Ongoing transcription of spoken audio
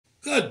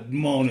Good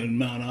morning,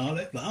 Mount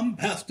Olive. I'm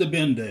Pastor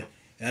Bender,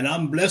 and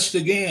I'm blessed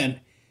again.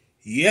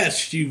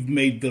 Yes, you've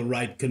made the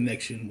right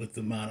connection with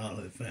the Mount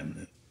Olive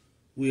family.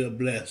 We are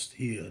blessed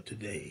here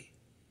today.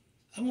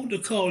 I want to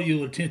call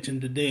your attention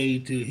today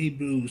to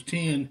Hebrews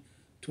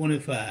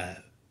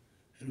 10:25,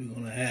 and we're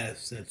going to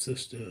ask that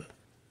Sister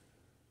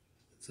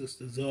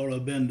Zora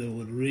Bender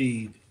would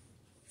read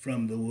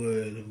from the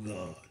Word of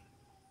God.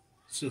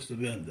 Sister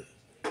Bender.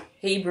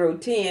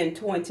 Hebrews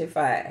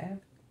 10:25.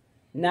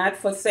 Not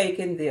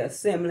forsaking the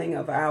assembling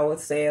of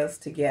ourselves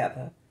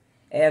together,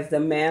 as the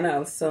manner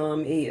of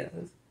some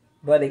is,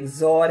 but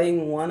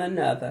exhorting one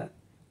another,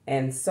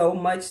 and so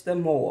much the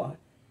more,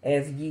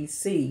 as ye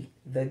see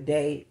the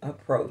day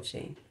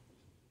approaching.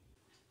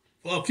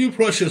 For a few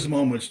precious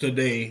moments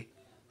today,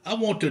 I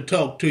want to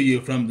talk to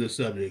you from the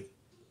subject.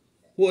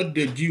 What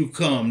did you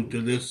come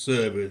to this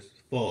service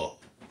for?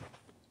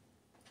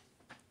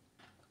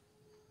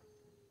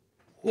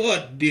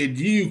 What did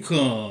you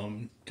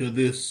come to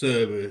this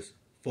service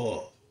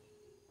for?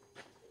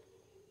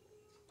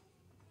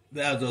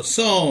 There's a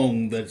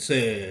song that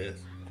says,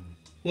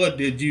 what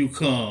did you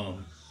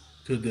come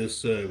to this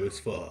service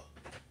for?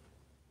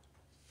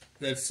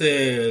 That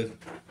says,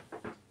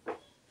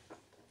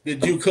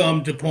 did you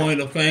come to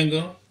point a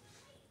finger?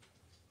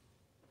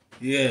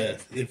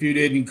 Yes, if you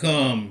didn't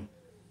come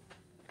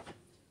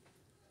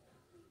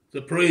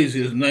to praise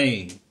his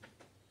name,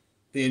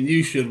 then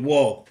you should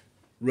walk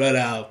right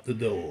out the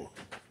door.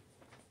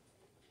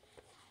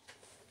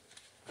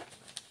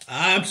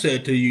 I've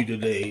said to you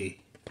today,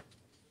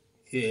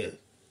 yes,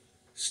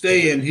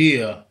 stay and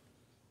hear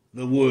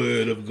the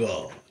word of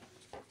God.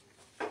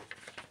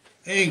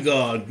 Ain't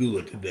God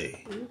good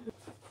today?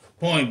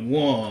 Point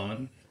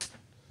one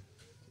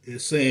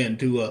is saying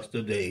to us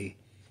today,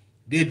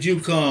 did you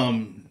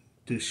come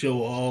to show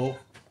off?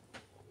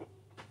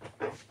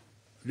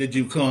 Did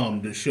you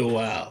come to show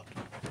out?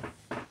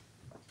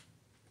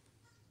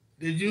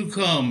 Did you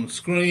come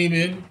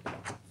screaming?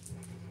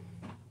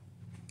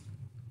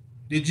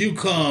 Did you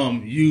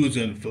come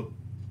using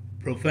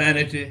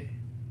profanity?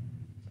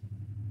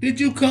 Did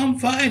you come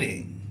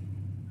fighting?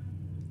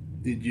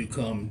 Did you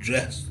come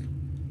dressed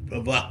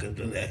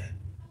provocatively?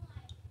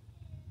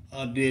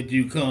 Or did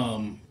you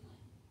come,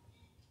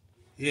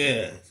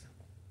 yes,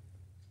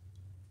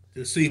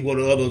 to see what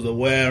others are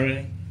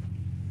wearing?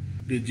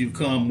 Did you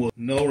come with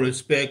no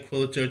respect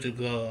for the Church of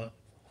God?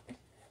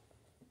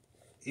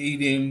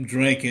 Eating,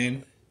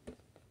 drinking,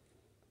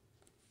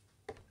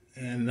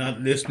 and not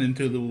listening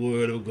to the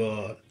Word of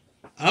God.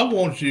 I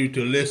want you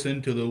to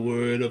listen to the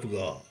Word of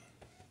God.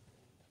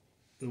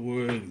 The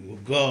Word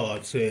of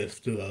God says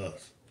to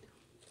us,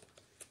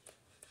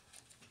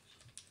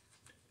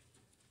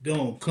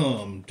 don't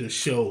come to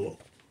show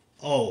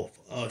off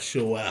or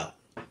show out.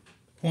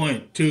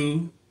 Point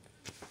two,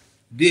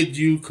 did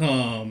you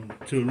come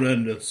to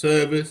render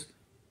service?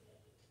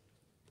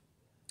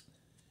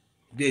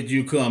 Did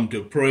you come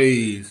to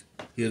praise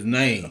his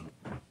name?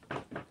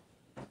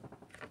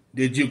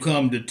 Did you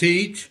come to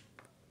teach?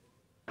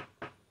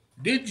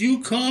 Did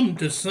you come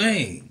to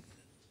sing?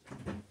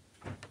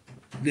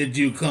 Did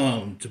you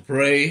come to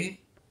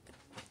pray?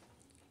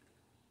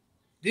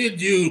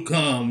 Did you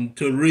come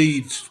to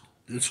read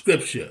the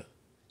scripture?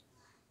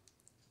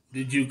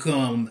 Did you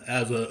come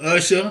as an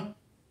usher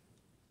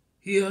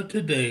here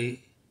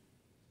today?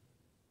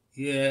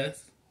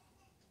 Yes.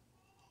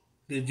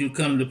 Did you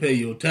come to pay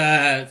your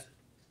tithes,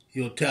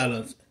 your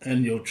talents,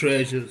 and your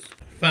treasures?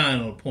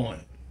 Final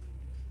point.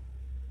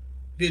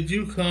 Did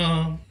you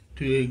come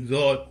to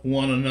exhort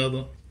one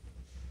another?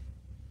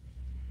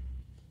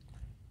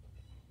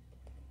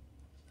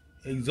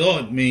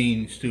 Exhort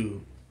means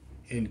to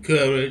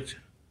encourage,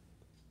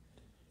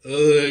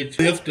 urge,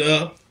 lift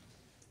up.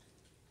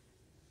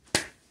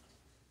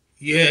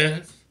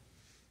 Yes,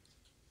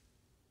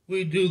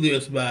 we do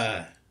this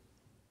by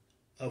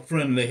a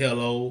friendly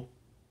hello,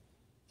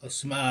 a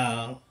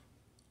smile.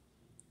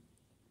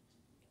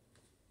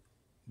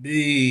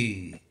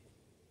 Be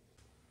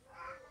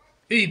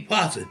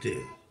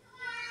positive.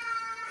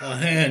 A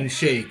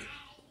handshake.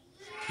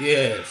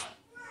 Yes.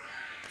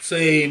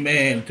 Say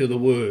amen to the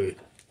word.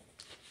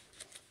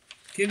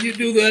 Can you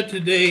do that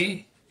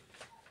today?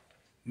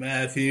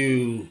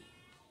 Matthew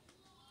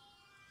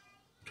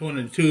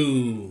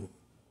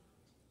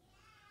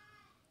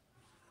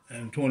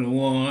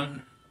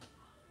 22:21.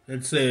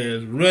 It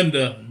says,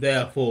 render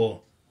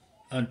therefore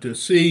unto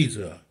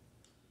Caesar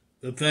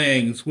the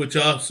things which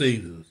are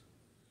Caesar's,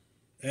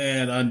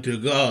 and unto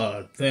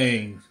God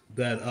things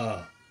that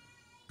are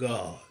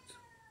God's.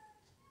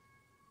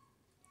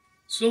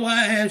 So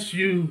I ask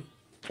you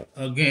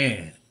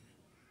again,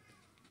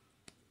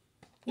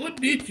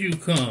 what did you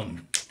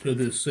come to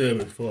this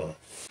service for?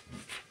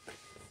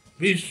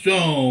 Be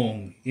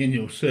strong in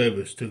your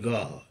service to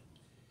God,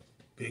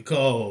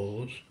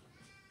 because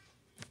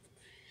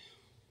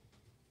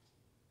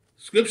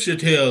Scripture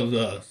tells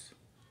us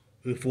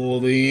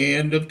before the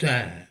end of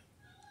time,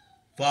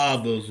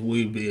 fathers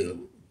will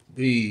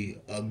be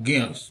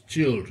against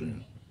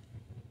children.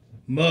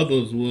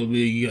 Mothers will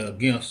be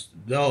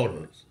against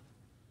daughters.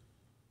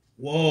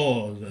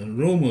 wars and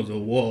rumors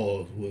of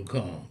wars will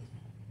come.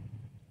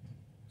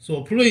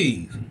 So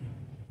please,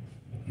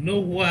 know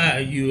why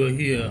you are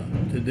here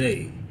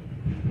today.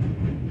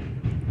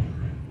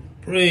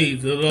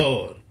 Praise the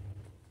Lord.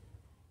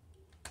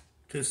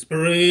 Just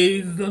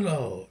praise the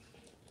Lord.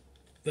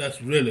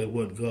 That's really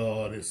what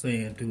God is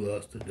saying to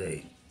us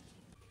today.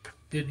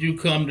 Did you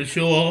come to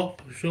show off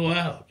or show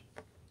out?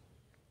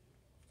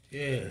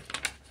 Yeah.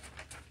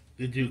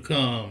 Did you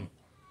come?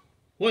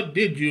 What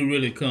did you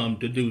really come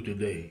to do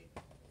today?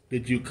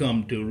 Did you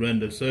come to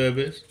render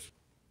service?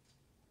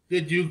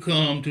 Did you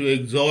come to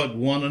exhort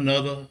one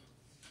another?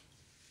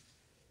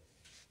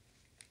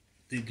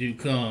 Did you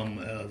come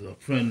as a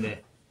friendly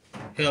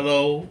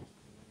hello,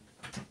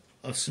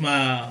 a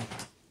smile?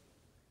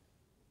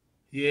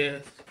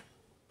 Yes.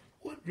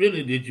 What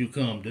really did you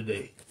come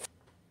today?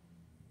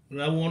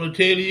 But I want to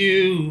tell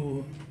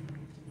you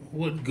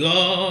what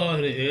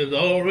God has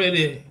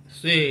already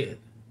said.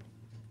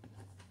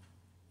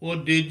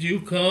 What did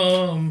you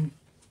come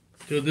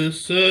to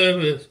this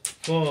service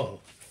for?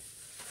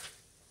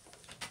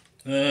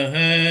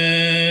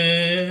 And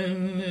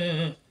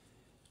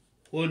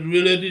what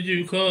really did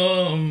you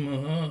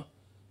come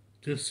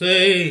to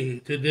say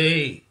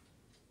today?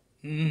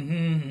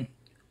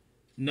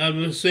 Not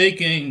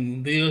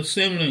forsaking the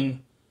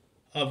assembling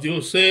of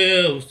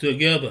yourselves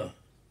together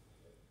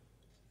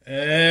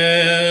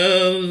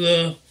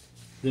as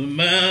the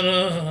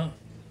manner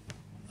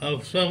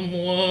of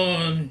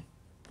someone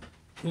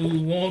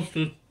who wants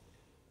to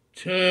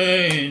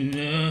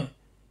turn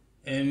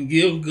and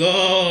give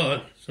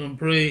God some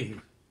praise.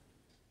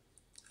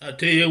 I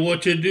tell you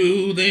what you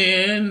do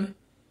then.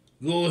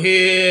 Go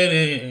ahead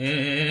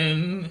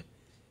and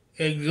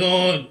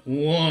exhort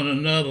one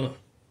another.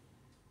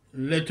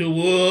 Let the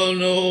world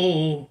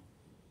know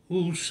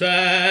whose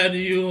side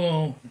you're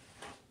on.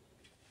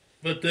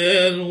 But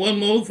there's one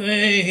more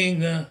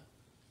thing I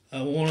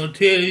want to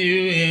tell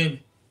you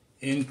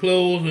in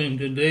closing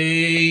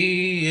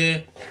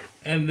today,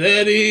 and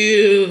that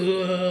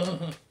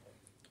is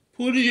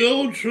put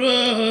your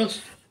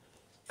trust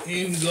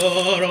in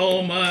God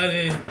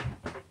Almighty.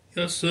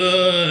 Yes,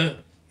 sir.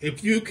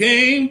 If you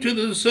came to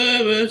the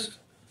service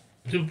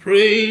to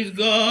praise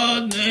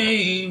God's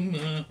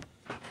name,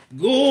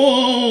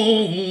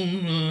 go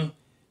on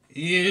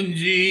in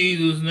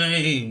Jesus'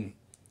 name.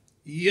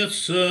 Yes,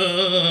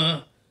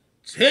 sir.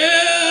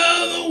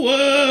 Tell the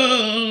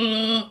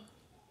world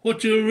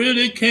what you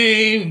really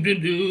came to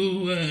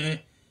do.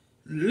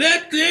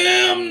 Let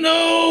them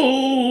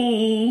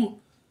know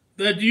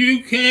that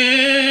you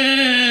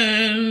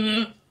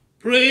can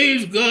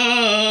praise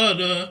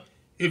God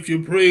if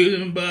you praise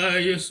Him by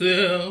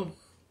yourself.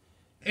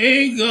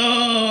 Ain't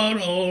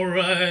God all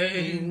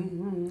right?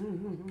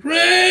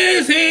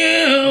 Praise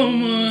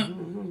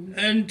Him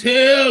and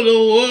tell the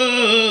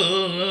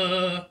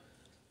world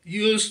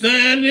you're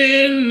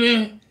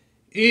standing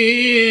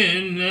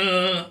in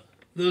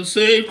the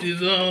safety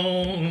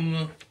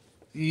zone.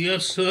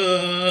 Yes,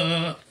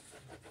 sir.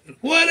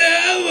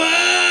 Whatever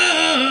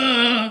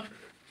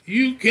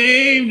you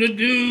came to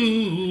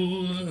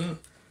do,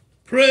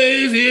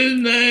 praise His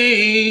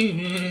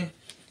name.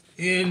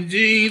 In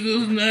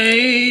Jesus'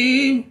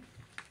 name,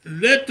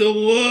 let the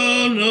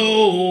world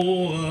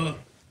know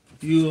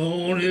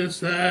you're on His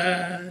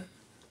side.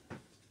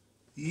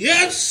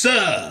 Yes,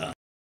 sir.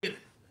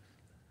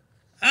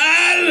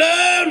 I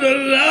love the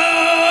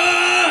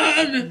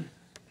Lord.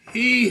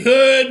 He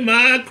heard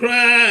my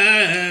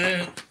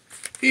cry.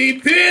 He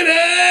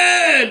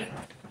pitied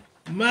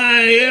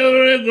my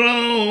every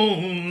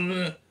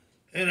groan.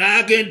 And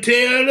I can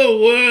tell the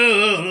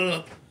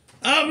world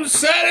I'm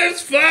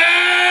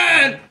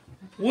satisfied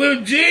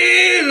with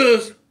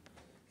Jesus.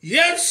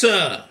 Yes,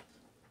 sir.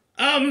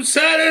 I'm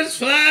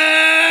satisfied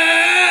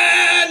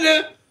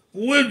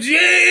with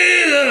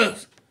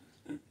Jesus.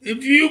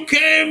 If you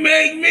can't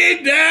make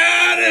me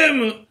doubt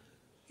Him,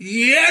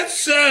 yes,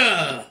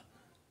 sir.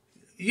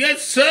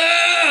 Yes,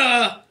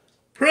 sir.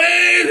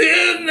 Praise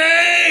His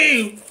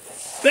name.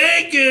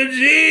 Thank you,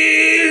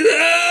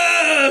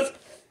 Jesus.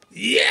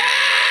 Yeah.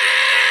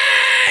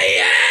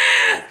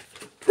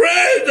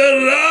 Praise the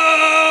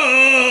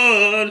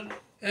Lord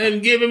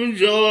and give Him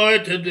joy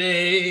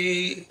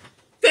today.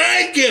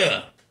 Thank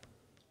you.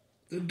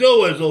 The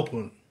door is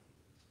open.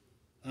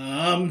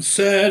 I'm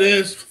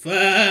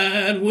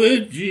satisfied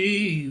with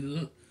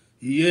Jesus.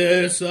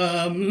 Yes,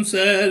 I'm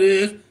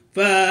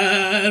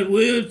satisfied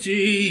with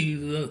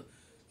Jesus.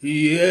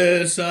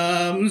 Yes,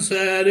 I'm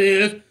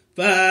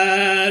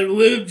satisfied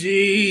with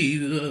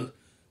Jesus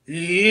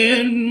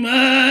in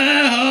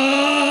my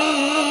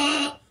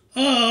heart.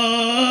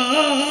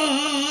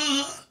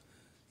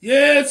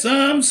 Yes,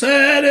 I'm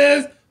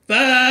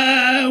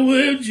satisfied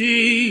with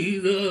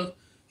Jesus.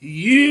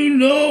 You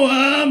know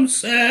I'm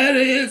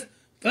satisfied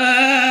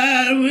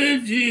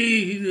with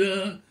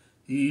Jesus.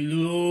 You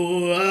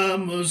know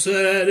I'm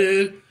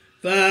satisfied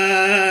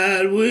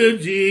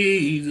with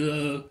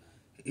Jesus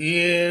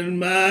in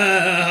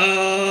my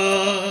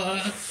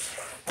heart.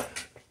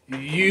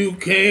 You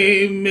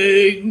can't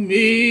make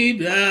me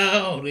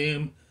doubt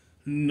Him.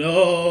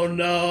 No,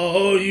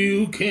 no,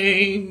 you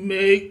can't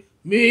make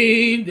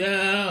me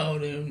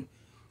doubt him.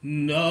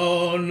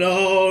 No,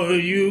 no,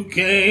 you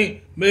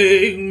can't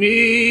make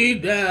me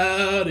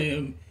doubt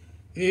him.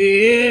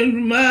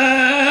 In my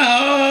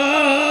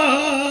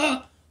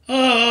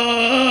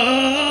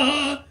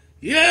heart,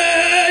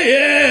 yeah,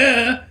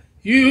 yeah,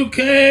 you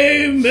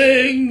can't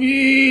make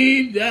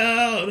me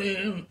doubt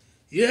him.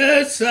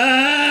 Yes,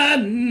 I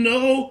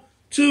know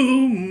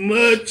too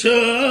much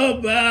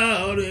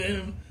about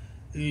him.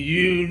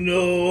 You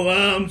know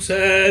I'm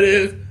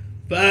satisfied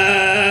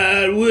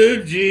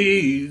with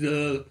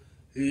Jesus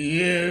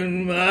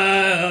in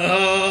my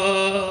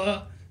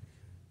heart.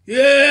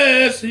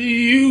 Yes,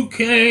 you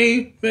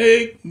can't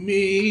make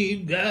me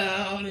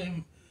doubt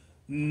him.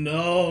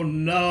 No,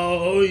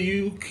 no,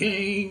 you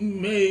can't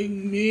make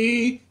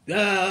me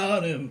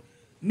doubt him.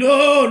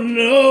 No,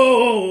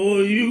 no,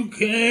 you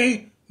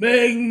can't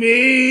make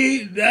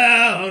me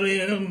doubt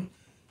him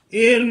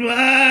in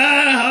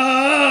my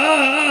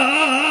heart.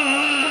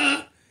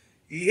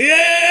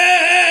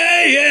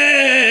 Yeah,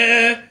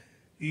 yeah,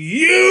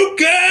 you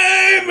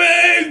can't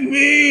make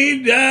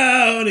me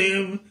doubt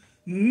him.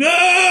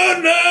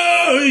 No,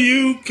 no,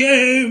 you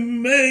can't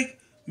make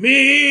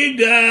me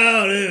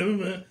doubt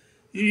him.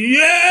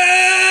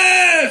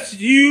 Yes,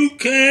 you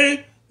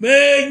can't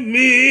make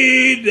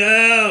me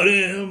doubt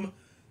him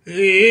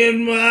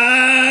in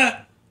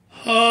my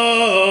heart.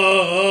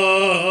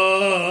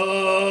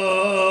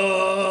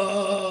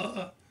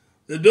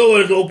 The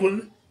door is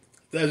open.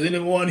 If there's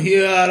anyone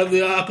here out of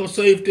the ark of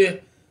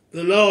safety,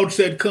 the Lord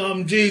said,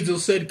 come.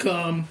 Jesus said,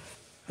 come.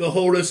 The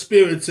Holy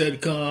Spirit said,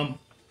 come.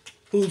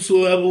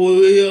 Whosoever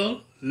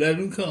will, let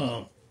him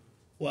come.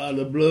 While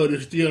the blood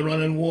is still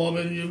running warm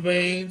in your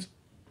veins,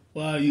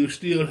 while you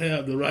still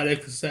have the right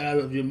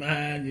exercise of your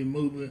mind, your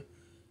movement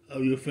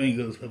of your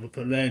fingers, of the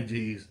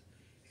phalanges,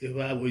 if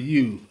I were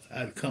you,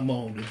 I'd come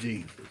on to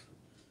Jesus.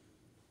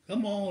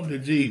 Come on to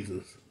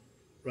Jesus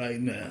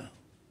right now.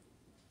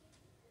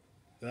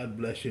 God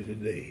bless you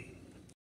today.